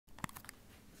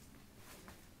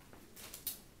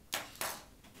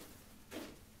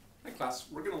class,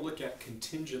 we're going to look at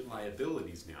contingent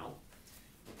liabilities now.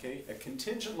 Okay, a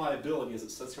contingent liability, as it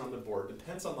says here on the board,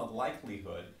 depends on the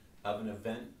likelihood of an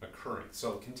event occurring.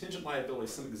 So contingent liability,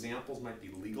 some examples might be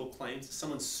legal claims. If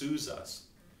someone sues us,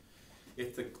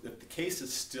 if the case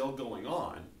is still going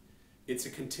on, it's a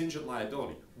contingent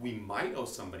liability. We might owe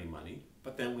somebody money,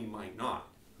 but then we might not.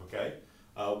 Okay,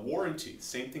 warranties,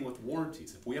 same thing with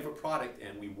warranties. If we have a product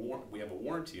and we have a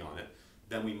warranty on it,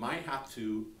 then we might have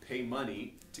to pay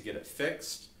money to get it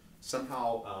fixed,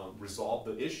 somehow resolve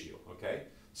the issue. Okay,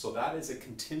 so that is a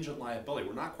contingent liability.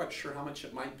 We're not quite sure how much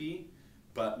it might be,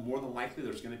 but more than likely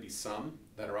there's going to be some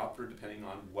that are out there depending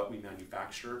on what we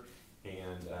manufacture.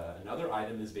 And another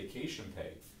item is vacation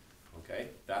pay. Okay,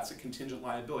 that's a contingent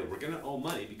liability. We're going to owe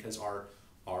money because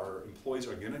our employees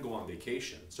are going to go on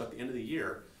vacation. So at the end of the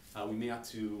year, we may have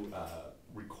to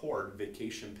record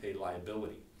vacation pay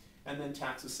liability. And then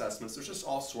tax assessments. There's just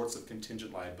all sorts of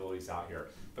contingent liabilities out here.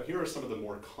 But here are some of the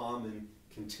more common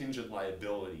contingent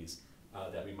liabilities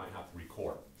that we might have to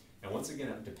record. And once again,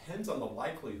 it depends on the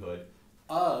likelihood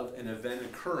of an event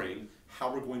occurring,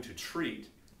 how we're going to treat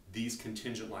these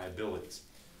contingent liabilities.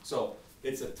 So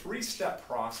it's a three-step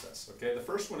process. Okay, the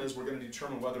first one is we're going to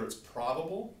determine whether it's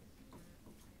probable,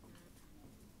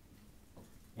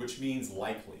 which means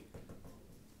likely,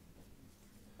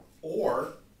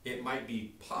 or it might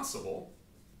be possible.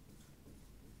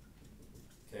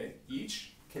 Okay,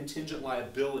 each contingent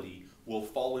liability will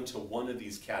fall into one of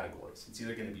these categories. It's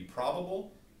either going to be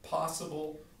probable,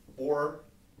 possible, or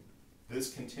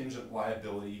this contingent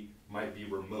liability might be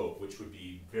remote, which would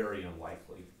be very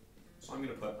unlikely. So I'm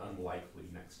going to put unlikely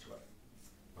next to it.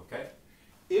 Okay?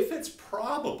 If it's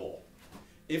probable,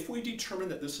 if we determine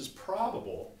that this is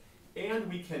probable and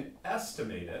we can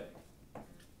estimate it,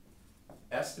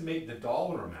 estimate the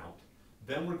dollar amount,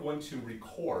 then we're going to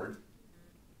record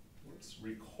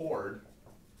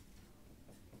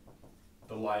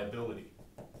the liability.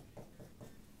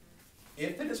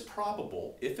 If it is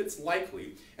probable, if it's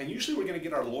likely, and usually we're going to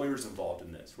get our lawyers involved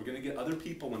in this. We're going to get other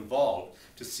people involved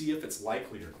to see if it's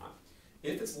likely or not.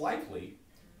 If it's likely,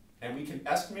 and we can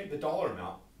estimate the dollar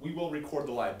amount, we will record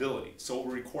the liability. So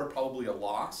we'll record probably a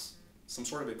loss, some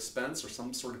sort of expense or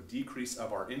some sort of decrease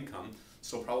of our income,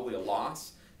 so probably a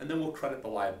loss, and then we'll credit the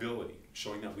liability,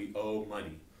 showing that we owe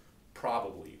money,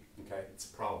 probably, okay, it's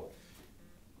probable.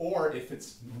 Or if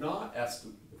it's not if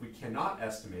we cannot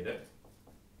estimate it,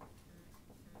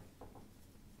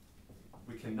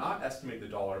 we cannot estimate the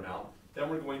dollar amount, then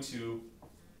we're going to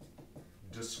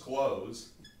disclose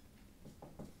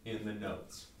in the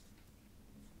notes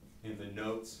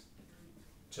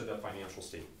to the financial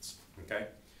statements, okay?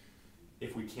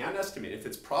 If we can't estimate, if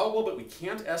it's probable but we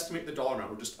can't estimate the dollar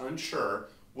amount, we're just unsure,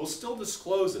 we'll still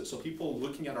disclose it so people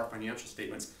looking at our financial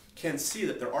statements can see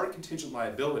that there are contingent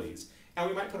liabilities, and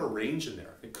we might put a range in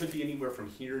there. It could be anywhere from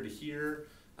here to here,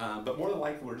 but more than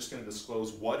likely we're just going to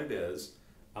disclose what it is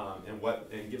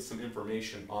and give some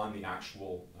information on the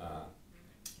actual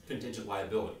contingent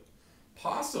liability.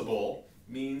 Possible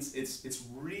means it's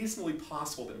reasonably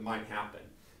possible that it might happen.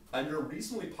 Under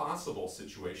reasonably possible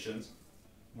situations,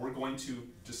 we're going to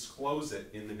disclose it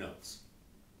in the notes.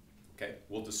 Okay,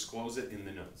 we'll disclose it in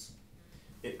the notes.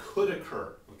 It could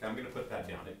occur. Okay, I'm going to put that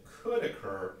down. It could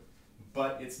occur,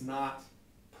 but it's not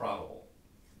probable.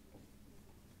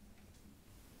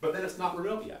 But then it's not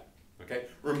remote yet. Okay,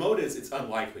 remote is it's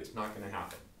unlikely. It's not going to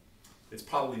happen. It's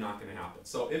probably not going to happen.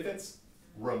 So if it's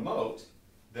remote,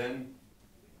 then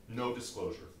no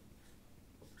disclosure.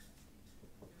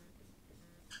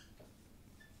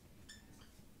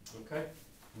 Okay,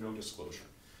 no disclosure.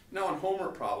 Now on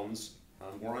homework problems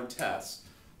or on tests,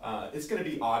 it's going to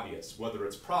be obvious whether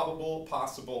it's probable,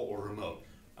 possible, or remote.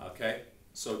 Okay,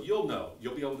 so you'll know.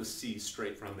 You'll be able to see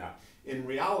straight from that. In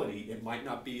reality, it might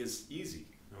not be as easy.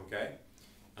 Okay,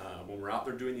 when we're out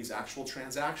there doing these actual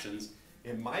transactions,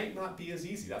 it might not be as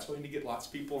easy. That's why we need to get lots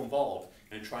of people involved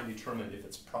and try and determine if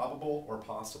it's probable or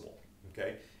possible.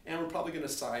 Okay, and we're probably going to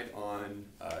side on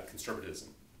conservatism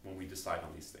when we decide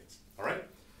on these things. All right.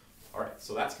 All right,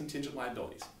 so that's contingent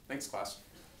liabilities. Thanks, class.